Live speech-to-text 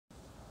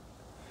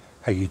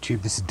Hey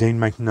YouTube, this is Dean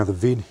making another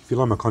vid. If you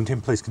like my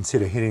content, please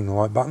consider hitting the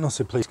like button.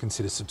 Also, please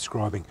consider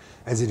subscribing,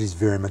 as it is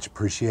very much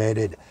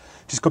appreciated.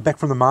 Just got back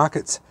from the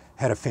markets,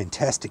 had a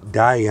fantastic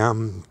day.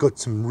 Got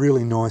some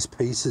really nice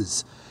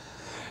pieces.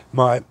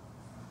 My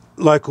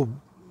local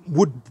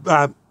wood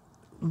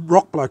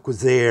rock bloke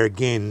was there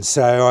again,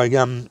 so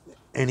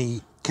and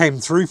he came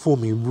through for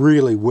me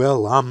really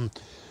well.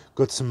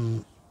 Got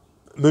some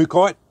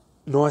mookaite,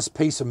 nice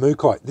piece of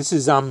mookaite. This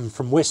is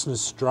from Western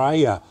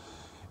Australia.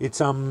 It's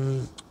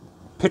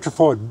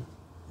petrified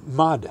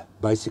mud,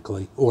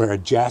 basically, or a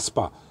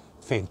jasper.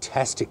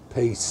 Fantastic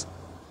piece.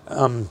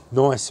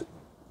 Nice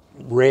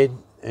red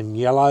and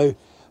yellow.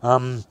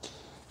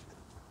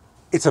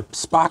 It's a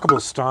sparkable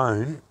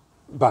stone,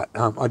 but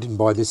I didn't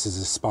buy this as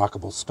a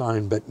sparkable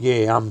stone. But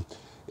yeah,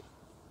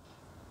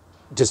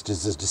 just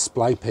as a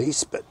display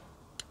piece, but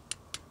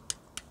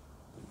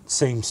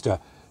seems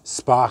to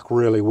spark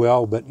really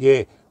well. But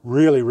yeah,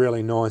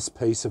 really nice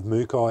piece of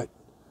mookaite.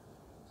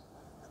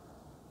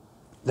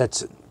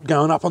 That's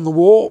going up on the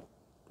wall.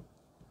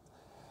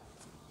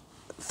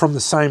 From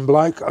the same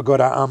bloke, I got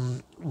a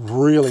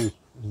really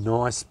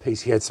nice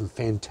piece. He had some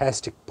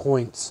fantastic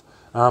points.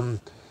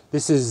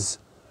 This is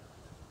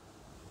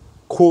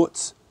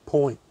quartz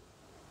point.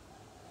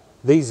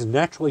 These are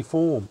naturally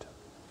formed.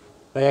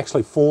 They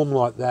actually form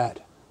like that.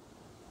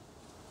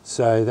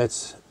 So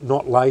that's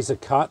not laser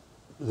cut.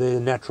 They're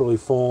naturally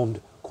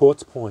formed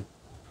quartz point.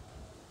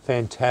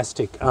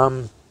 Fantastic.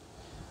 I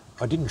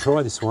didn't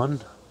try this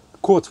one.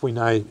 Quartz, we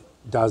know,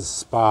 does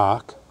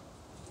spark.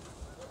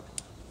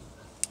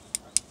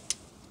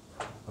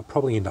 I'll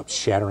probably end up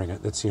shattering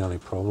it. That's the only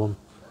problem.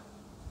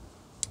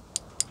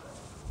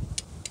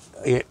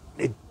 It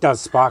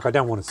does spark. I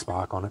don't want to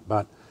spark on it,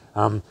 but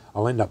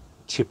I'll end up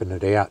chipping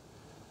it out.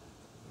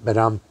 But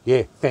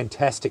yeah,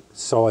 fantastic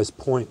size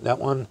point, that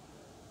one.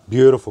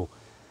 Beautiful.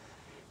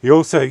 He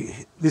also,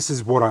 this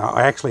is what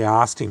I actually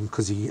asked him,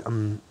 because he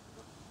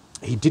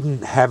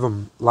didn't have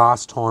them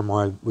last time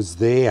I was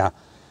there.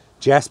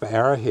 Jasper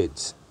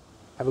arrowheads.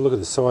 Have a look at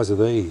the size of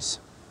these.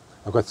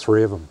 I've got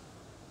 3 of them.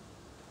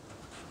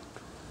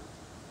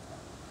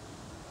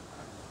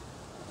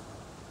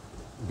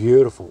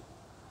 Beautiful.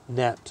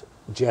 Napped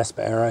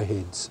Jasper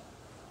arrowheads.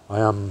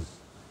 That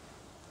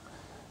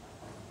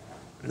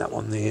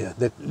one there.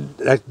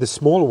 The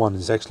smaller one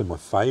is actually my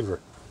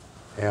favourite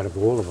out of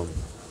all of them.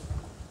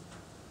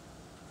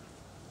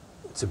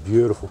 It's a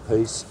beautiful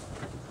piece.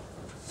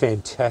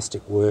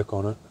 Fantastic work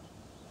on it.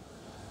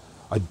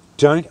 I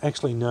don't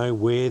actually know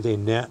where they're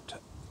napped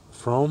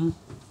from,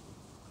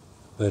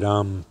 but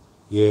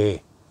yeah,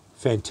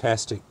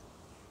 fantastic.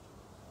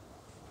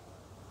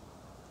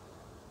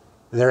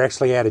 They're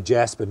actually out of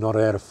jasper, not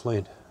out of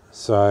flint.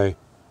 So,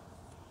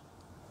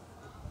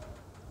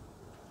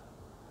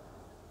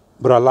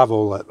 but I love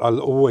all that. I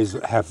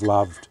always have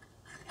loved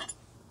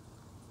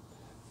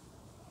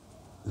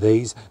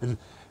these, and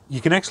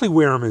you can actually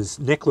wear them as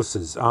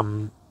necklaces.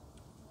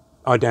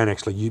 I don't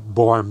actually. You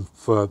buy them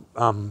for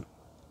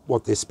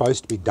what they're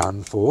supposed to be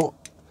done for,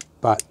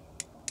 but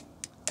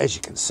as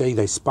you can see,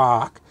 they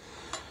spark.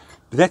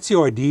 But that's the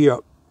idea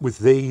with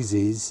these,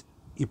 is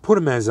you put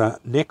them as a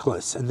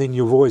necklace, and then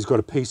you've always got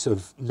a piece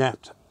of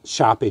napped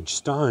sharp edge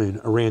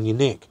stone around your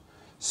neck.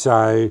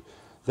 So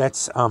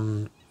that's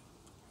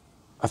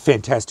a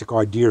fantastic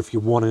idea if you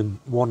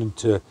wanted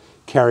to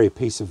carry a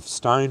piece of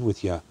stone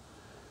with you.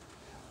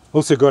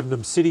 Also got an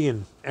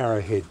obsidian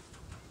arrowhead.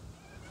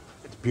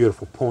 It's a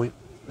beautiful point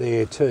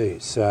there too.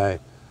 So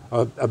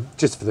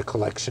just for the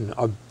collection,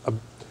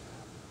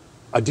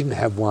 I didn't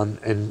have one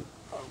and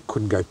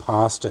couldn't go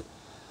past it.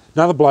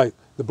 Another bloke,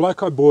 the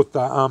bloke I bought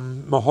the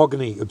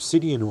mahogany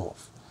obsidian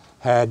off,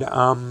 had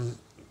a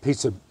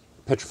piece of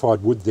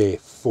petrified wood there,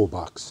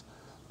 $4.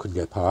 Couldn't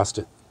go past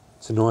it.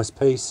 It's a nice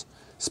piece.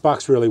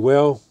 Sparks really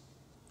well.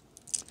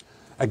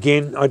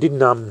 Again, I didn't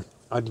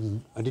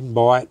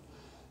buy it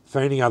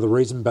for any other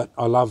reason, but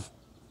I love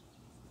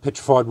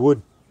petrified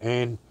wood,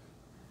 and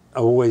I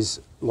always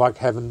like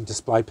having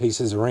display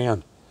pieces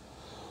around.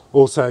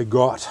 Also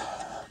got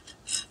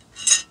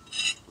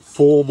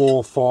 4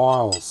 more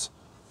files.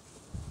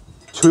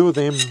 2 of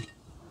them,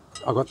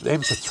 I got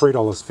them for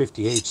 $3.50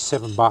 each,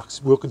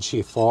 $7.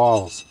 Wilkinshire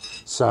files.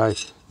 So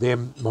they're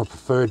my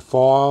preferred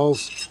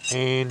files,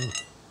 and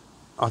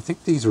I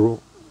think these are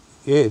all,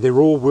 yeah, they're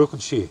all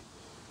Wilkinshire.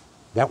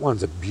 That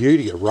one's a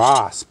beauty, a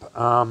rasp.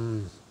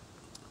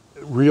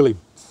 Really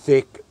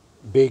thick,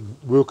 big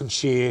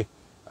Wilkinshire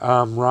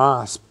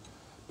rasp.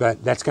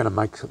 But that's going to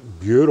make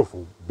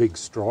beautiful big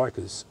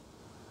strikers.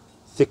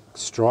 Thick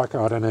striker,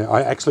 I don't know.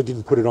 I actually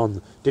didn't put it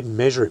on, didn't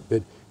measure it, but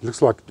it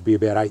looks like it to be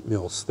about 8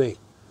 mils thick.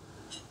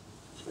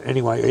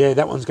 Anyway, yeah,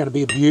 that one's going to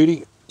be a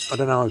beauty. I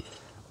don't know.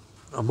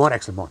 I might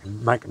actually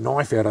make a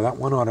knife out of that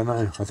one. I don't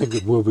know. I think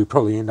it will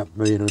probably end up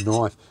being a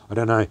knife. I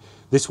don't know.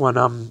 This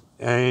one,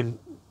 and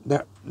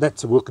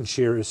that's a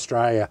Wilkinshire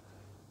Australia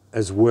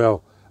as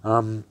well,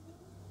 for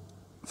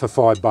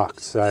 $5.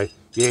 So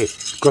yeah,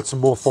 got some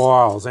more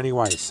files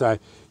anyway. So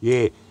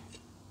yeah,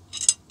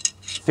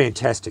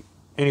 fantastic.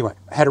 Anyway,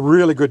 had a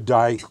really good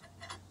day.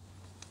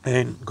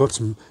 and got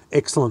some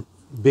excellent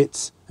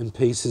bits and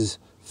pieces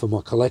for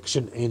my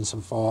collection and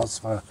some files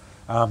for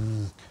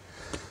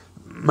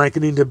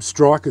making into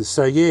strikers.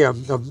 So yeah,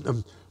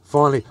 I'm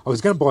finally, I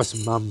was going to buy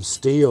some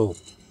steel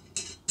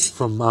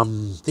from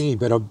thingy,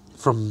 but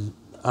from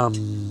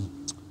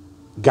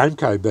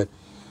Gameco, but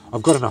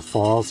I've got enough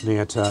files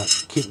now to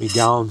keep me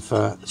going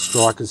for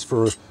strikers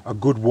for a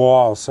good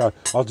while, so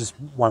I just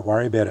won't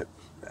worry about it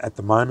at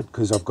the moment,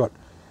 because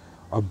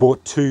I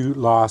bought 2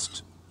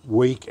 last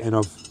week, and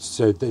I've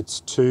said that's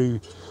 2,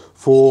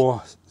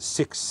 4,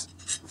 6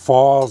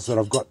 files that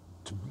I've got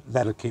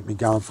that'll keep me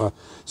going for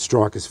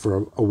strikers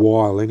for a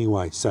while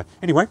anyway. So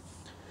anyway,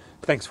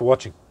 thanks for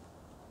watching.